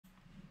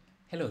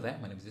Hello there,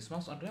 my name is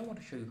Ismail, and today I want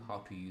to show you how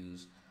to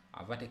use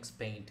vertex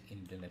paint in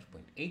Blender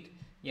 2.8.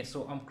 Yeah,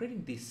 so I'm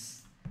creating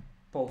this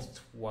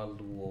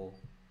post-World War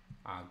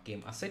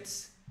game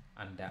assets,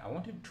 and I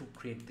wanted to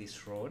create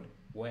this road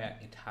where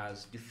it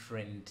has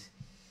different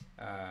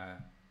uh,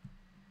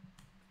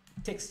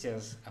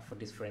 textures for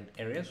different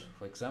areas.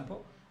 For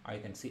example,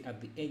 you can see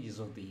at the edges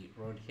of the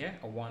road here,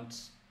 I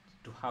want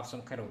to have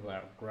some kind of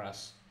a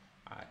grass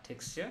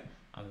texture,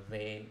 and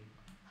then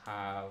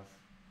have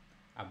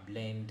a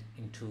blend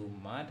into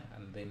mud,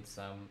 and then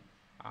some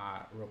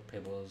rock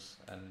pebbles,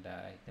 and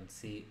you can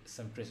see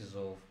some traces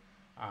of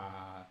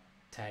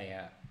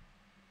tire,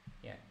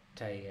 yeah,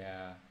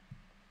 tire,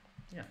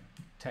 yeah,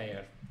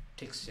 tire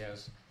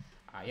textures.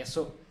 Yeah,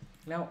 so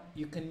now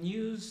you can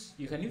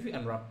usually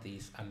unwrap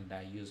this and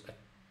use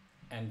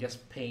and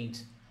just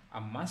paint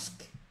a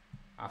mask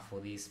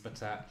for this, but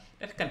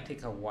that can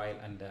take a while,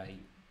 and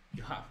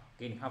you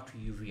have to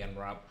UV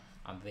unwrap,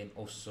 and then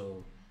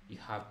also you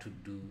have to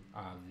do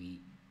the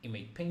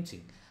image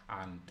painting,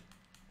 and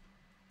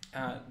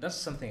that's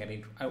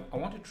something I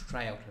wanted to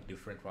try out a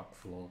different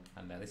workflow,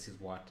 and this is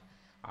what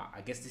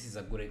I guess this is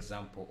a good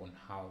example on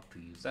how to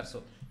use that.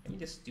 So let me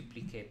just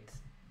duplicate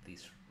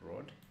this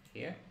rod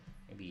here,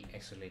 maybe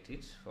isolate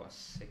it for a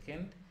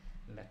second,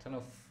 and I turn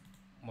off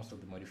most of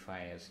the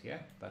modifiers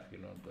here that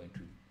we're not going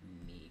to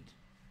need,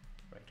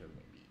 right? Or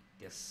maybe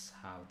just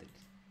have that.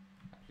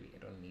 Actually, I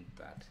don't need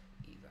that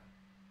either.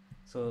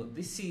 So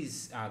this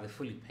is the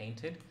fully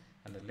painted,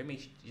 and let me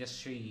just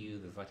show you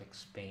the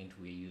vertex paint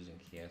we're using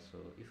here. So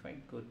if I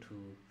go to,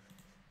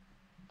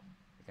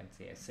 you can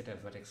see I set a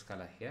vertex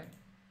color here.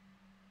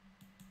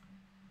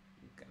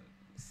 You can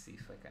see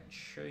if I can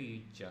show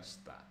you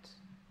just that.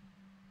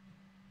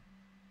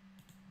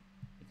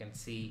 You can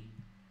see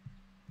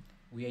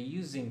we are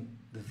using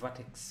the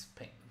vertex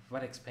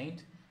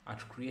paint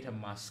to create a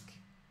mask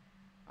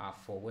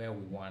for where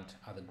we want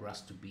the grass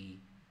to be,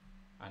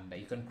 and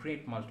you can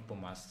create multiple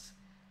masks.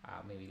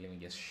 Maybe let me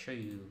just show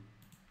you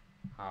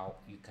how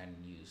you can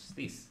use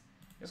this.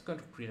 Just going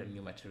to create a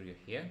new material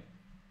here.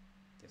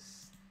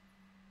 Just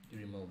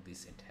remove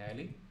this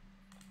entirely,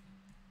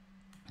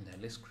 and then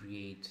let's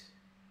create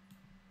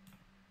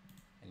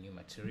a new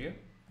material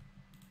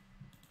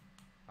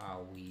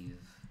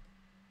with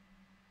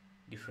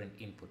different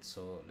inputs.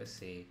 So let's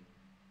say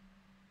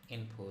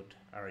input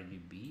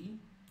RGB.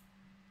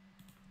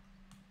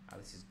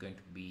 This is going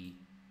to be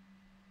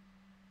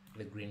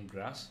the green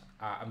grass.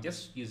 I'm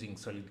just using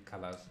solid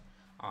colors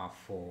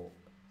for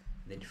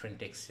the different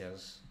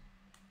textures.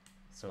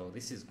 So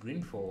this is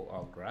green for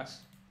our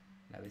grass.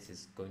 Now this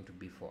is going to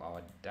be for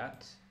our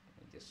dirt.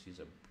 Just use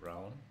a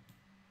brown,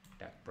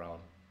 dark brown.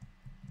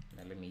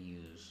 Now let me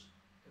use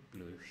a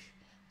bluish.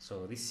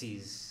 So this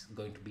is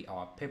going to be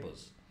our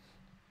pebbles.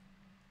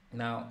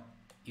 Now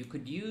you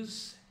could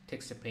use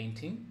texture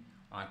painting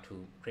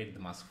to create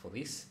the mask for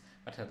this,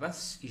 but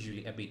that's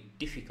usually a bit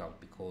difficult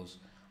because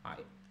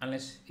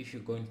unless if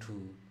you're going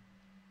to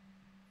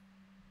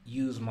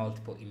use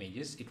multiple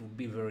images, it would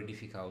be very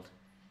difficult.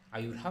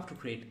 You would have to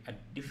create a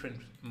different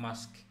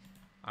mask,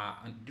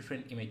 a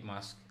different image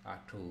mask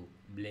to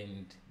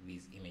blend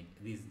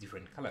these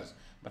different colors.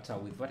 But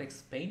with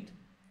vertex paint,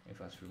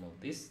 if I first remove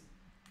this,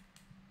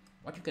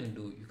 what you can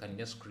do, you can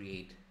just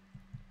create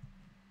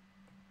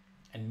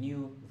a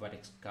new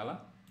vertex color.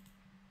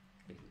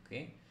 Click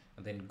OK,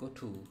 and then go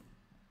to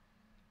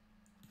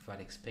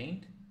vertex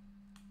paint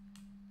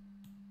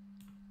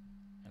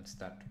and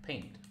start to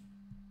paint.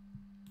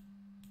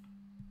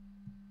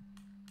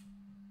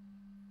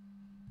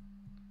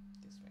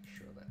 Just make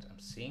sure that I'm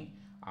seeing.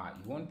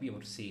 You won't be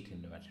able to see it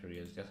in the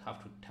materials. Just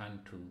have to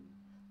turn to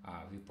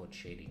viewport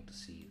shading to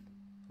see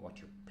what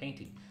you're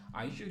painting.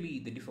 Usually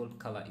the default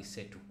color is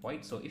set to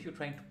white, so if you're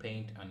trying to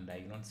paint and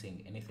you're not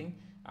seeing anything,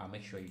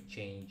 make sure you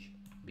change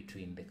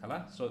between the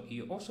color. So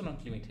you're also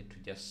not limited to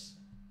just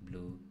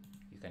blue.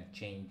 You can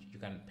change, you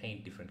can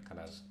paint different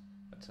colors,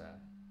 but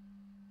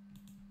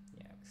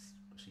yeah, let's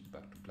switch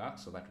back to black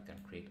so that we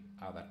can create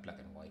that black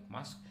and white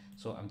mask.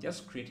 So I'm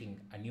just creating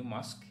a new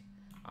mask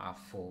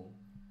for,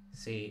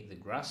 say, the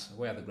grass,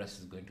 where the grass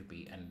is going to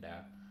be, and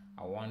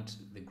I want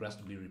the grass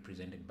to be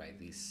represented by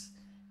this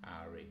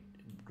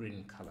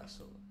green color.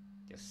 So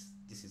just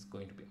this is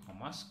going to be our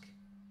mask.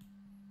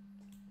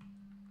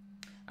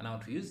 And now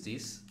to use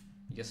this,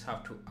 you just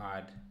have to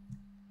add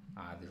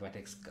the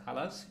vertex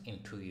colors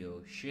into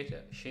your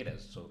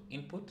shaders. So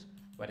input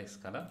vertex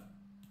color.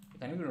 You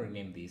can even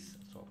rename this.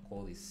 So I'll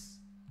call this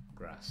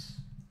grass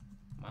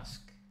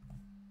mask.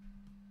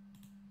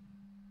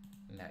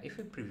 Now if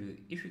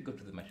we go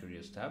to the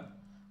materials tab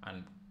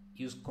and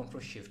use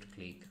Ctrl Shift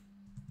click,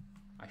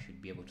 I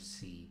should be able to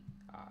see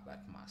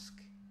that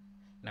mask.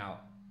 Now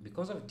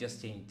because I've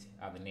just changed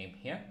the name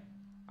here,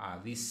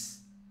 this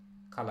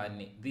color,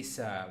 this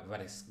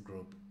vertex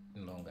group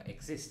no longer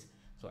exists.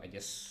 So I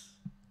just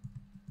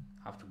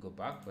have to go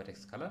back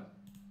vertex color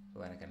so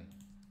that I can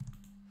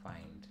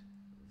find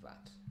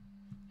that.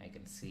 I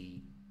can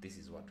see this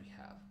is what we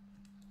have.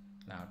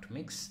 Now to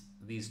mix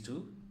these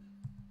two,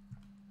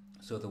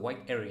 so the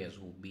white areas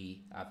will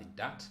be the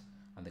dirt,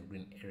 and the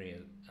green area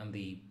and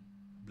the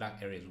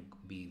black areas will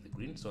be the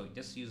green. So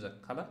just use a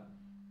color,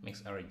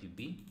 mix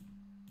RGB,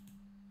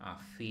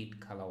 feed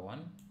color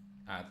 1,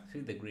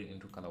 feed the green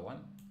into color 1,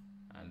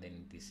 and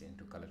then this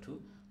into color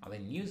 2, and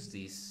then use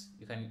this.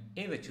 You can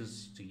either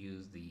choose to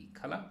use the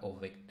color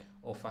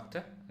or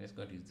factor. I'm just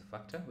going to use the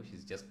factor, which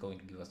is just going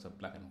to give us a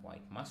black and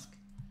white mask,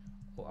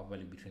 or a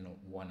value between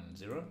 1 and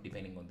 0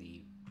 depending on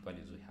the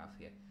values we have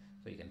here.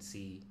 So you can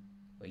see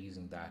we're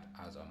using that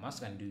as our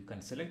mask, and you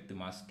can select the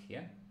mask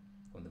here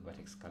from the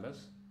vertex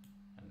colors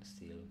and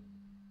still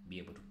be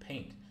able to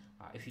paint.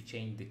 If you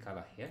change the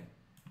color here,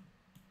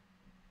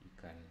 you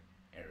can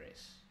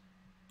erase.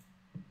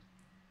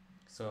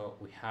 So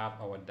we have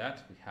our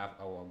dirt, we have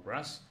our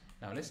grass.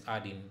 Now let's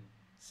add in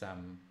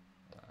some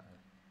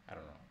I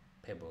don't know,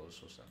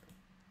 pebbles or something.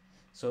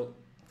 So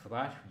for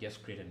that, we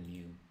just create a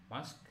new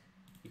mask.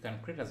 You can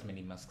create as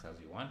many masks as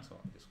you want, so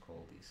I'll just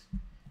call these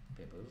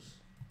pebbles.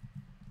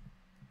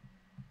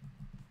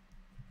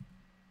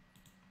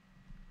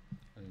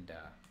 And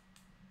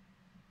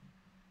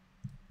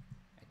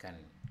I can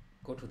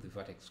go to the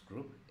vertex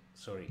group,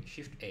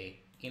 Shift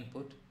A,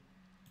 input,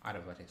 add a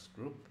vertex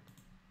group.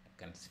 I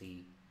can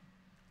see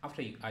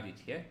after you add it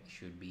here, it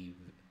should be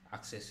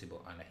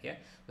accessible under here.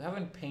 We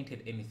haven't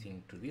painted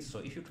anything to this, so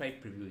if you try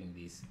previewing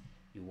this,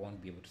 you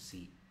won't be able to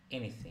see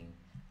anything,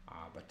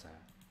 but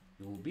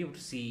you will be able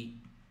to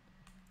see.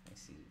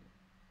 Let's see.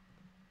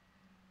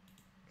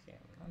 Okay,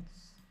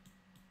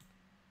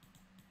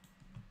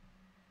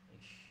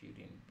 it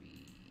shouldn't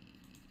be.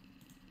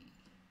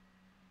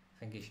 I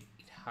think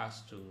it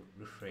has to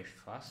refresh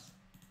first.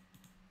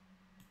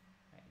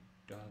 I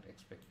don't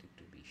expect it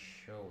to be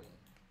showing.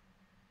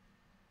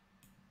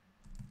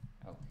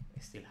 Okay, I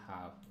still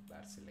have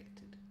that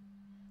selected.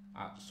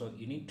 So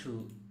you need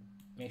to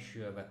make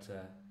sure that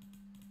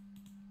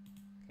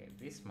okay,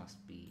 this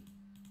must be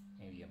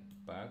maybe a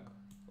bug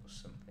or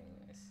something.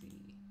 I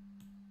see.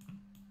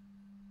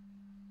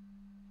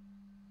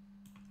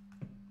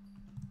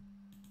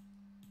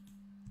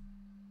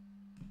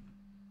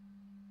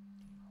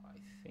 I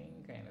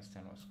think I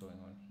understand what's going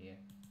on here.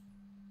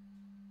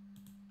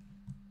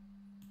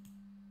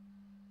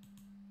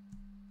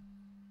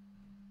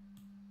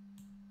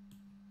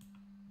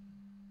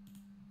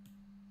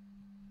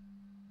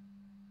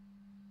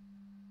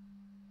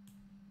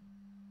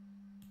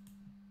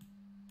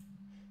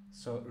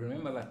 So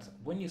remember that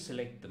when you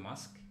select the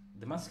mask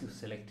you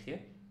select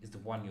here is the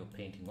one you're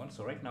painting on.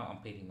 So right now I'm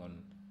painting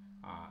on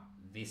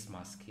this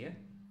mask here.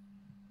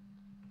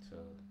 So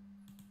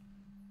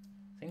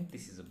I think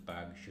this is a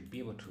bug. You should be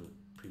able to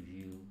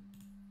preview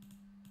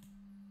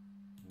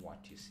what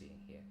you're seeing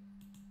here.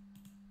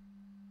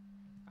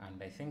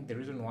 And I think the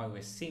reason why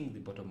we're seeing the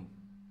bottom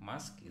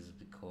mask is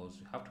because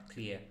you have to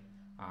clear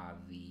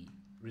the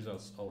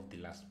results of the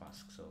last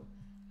mask. So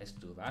let's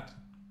do that.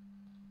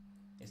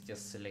 Let's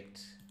just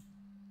select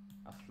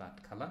a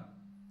flat color,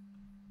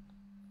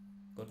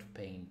 go to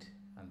paint,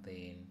 and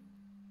then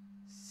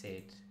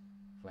set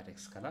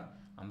vertex color,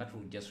 and that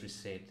will just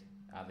reset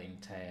the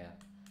entire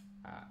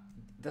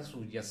that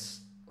will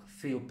just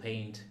fill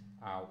paint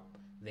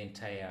the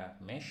entire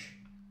mesh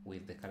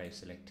with the color you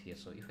select here.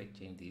 So if I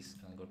change this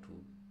and go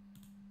to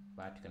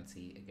that, you can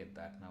see I get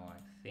that. Now I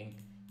think,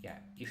 yeah,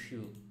 if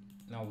you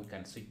now we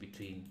can switch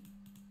between.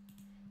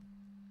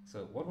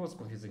 So what was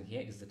confusing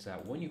here is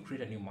that when you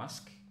create a new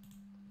mask,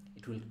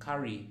 it will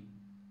carry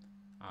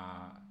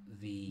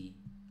the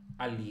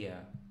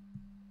earlier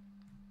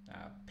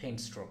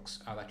paint strokes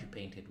that you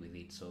painted with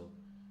it. So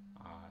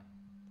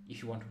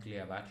if you want to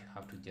clear that, you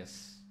have to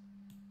just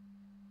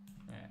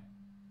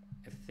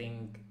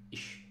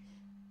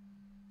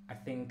I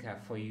think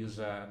for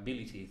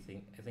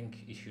usability I think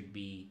it should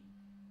be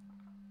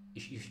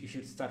you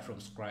should start from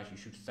scratch. You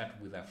should start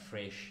with a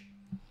fresh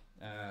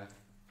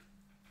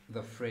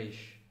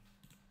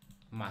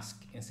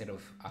mask instead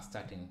of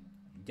starting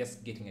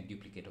just getting a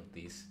duplicate of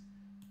this.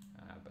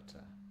 But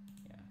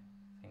yeah,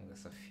 I think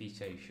that's a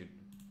feature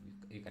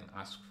you can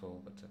ask for.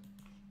 But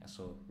yeah,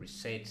 so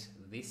reset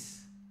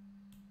this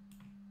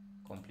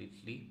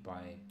completely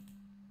by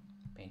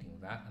painting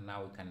that, and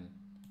now we can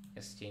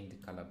just change the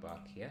color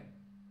back here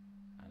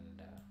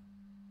and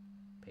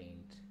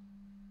paint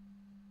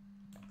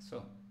like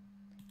so.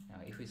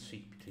 Now if we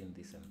switch between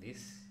this and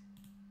this,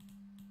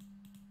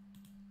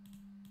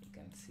 you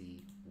can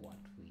see what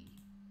we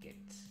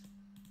get.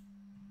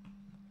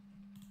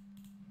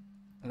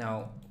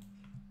 Now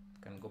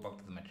you can go back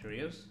to the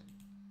materials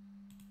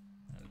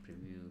and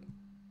preview.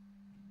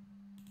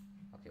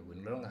 Okay, we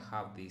no longer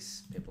have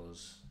these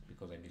pebbles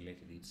because I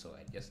deleted it, so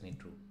I just need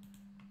to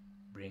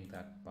bring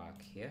that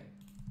back here.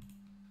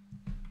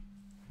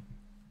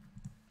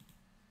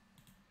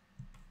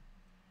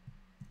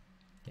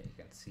 Okay, you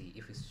can see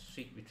if we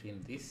switch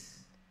between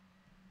this,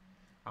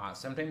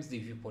 sometimes the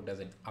viewport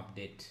doesn't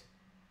update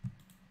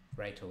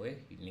right away.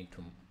 You need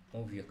to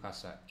move your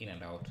cursor in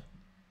and out,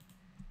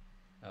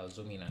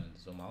 zoom in and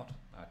zoom out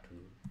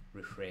to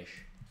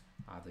refresh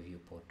the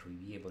viewport to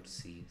be able to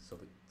see, so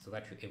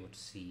that you're able to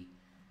see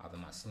the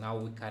mask. Now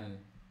we can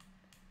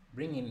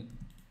bring in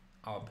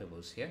our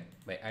pebbles here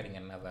by adding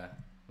another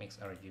mix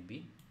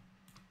RGB,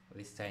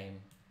 this time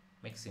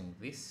mixing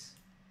this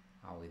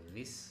with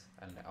this,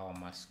 and our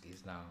mask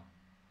is now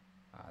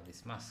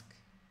this mask.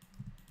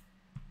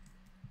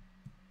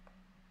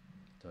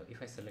 So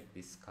if I select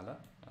this color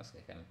mask,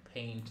 I can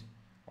paint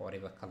or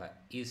whatever color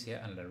is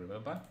here, and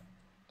remember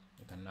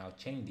you can now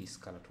change this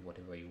color to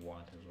whatever you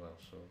want as well.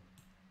 So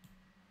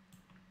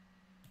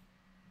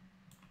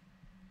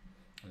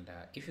and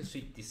if you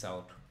switch this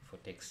out for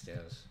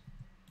textures,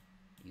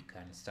 you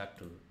can start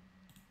to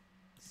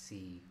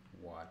see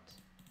what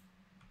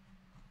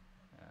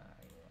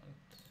you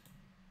want.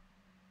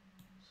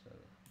 So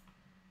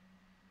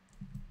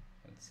you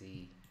can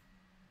see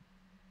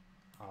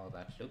how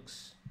that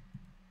looks.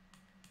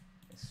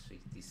 Let's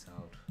switch this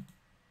out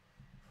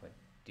for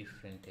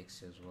different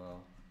texture as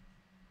well.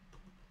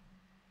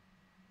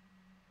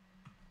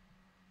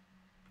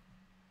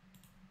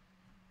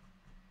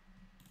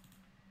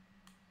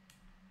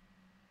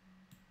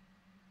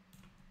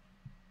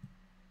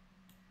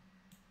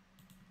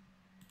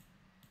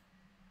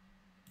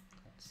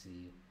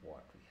 See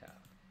what we have.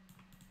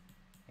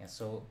 Yeah,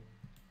 so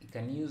you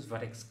can use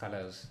vertex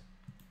colors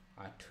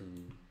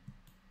to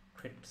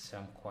create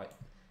some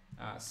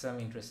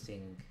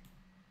interesting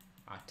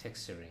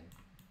texturing,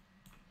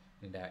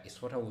 and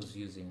it's what I was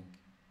using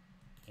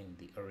in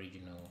the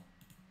original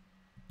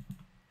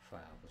file.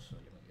 So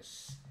let me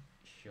just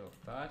show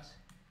that.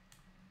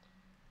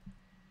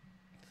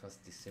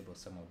 First disable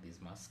some of these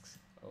masks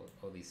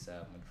or these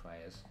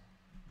modifiers.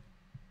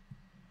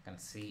 Can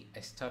see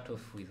I start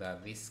off with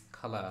this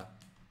color,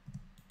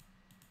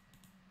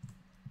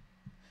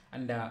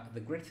 and the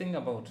great thing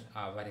about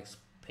vertex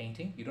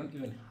painting, you don't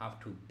even have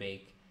to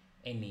bake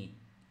any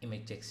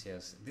image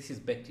textures. This is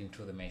baked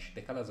into the mesh.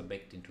 The colors are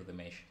baked into the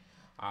mesh,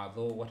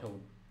 though what I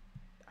would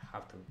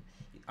have to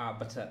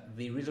but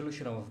the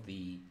resolution of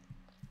the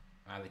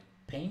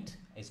paint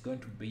is going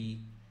to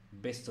be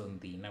based on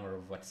the number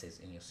of vertices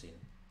in your scene,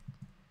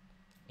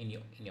 in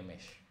your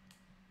mesh.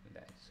 And,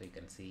 so you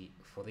can see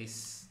for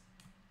this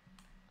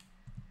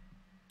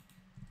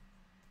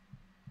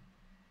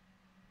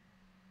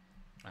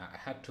I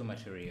had two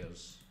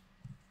materials,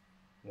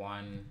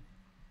 one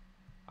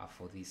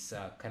for this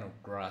kind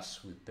of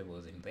grass with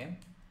pebbles in them,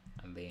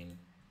 and then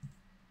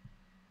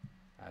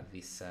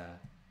this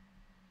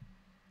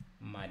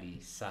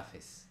muddy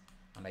surface,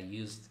 and I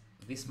used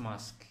this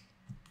mask.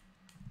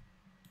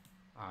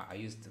 I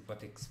used the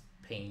vertex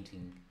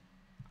painting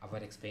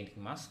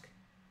mask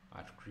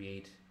to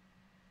create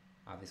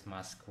this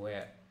mask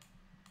where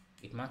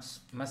it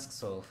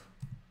masks off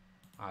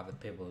the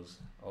pebbles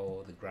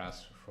or the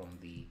grass from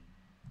the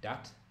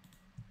dirt.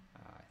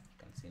 You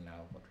can see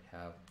now what we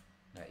have.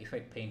 Now if I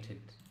paint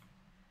it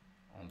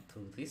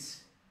onto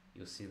this,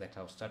 you'll see that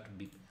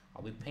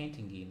I'll be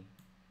painting in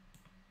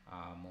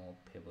more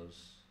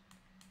pebbles.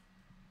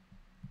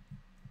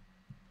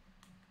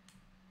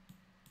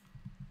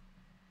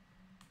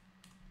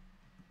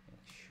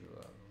 Make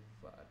sure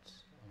that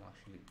I'm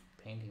actually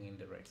painting in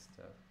the right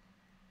stuff.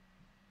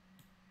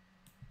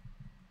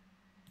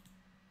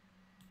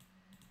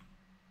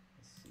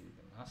 Let's see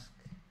the mask.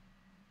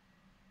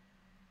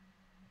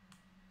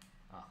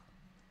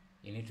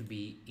 You need to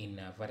be in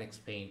vertex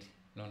paint,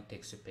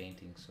 non-texture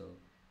painting, so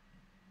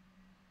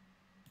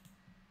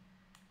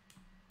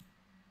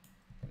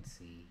you can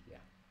see, yeah,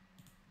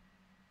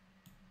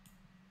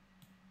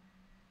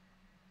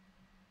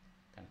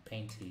 can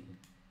paint in,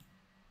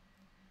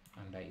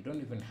 and you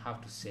don't even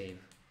have to save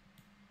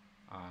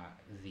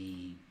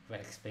the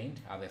vertex paint.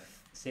 They're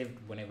saved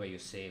whenever you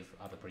save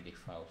other project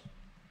files.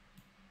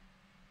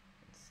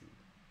 Let's see.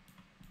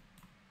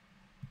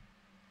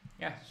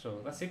 Yeah,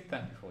 so that's it.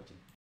 Thank you for watching.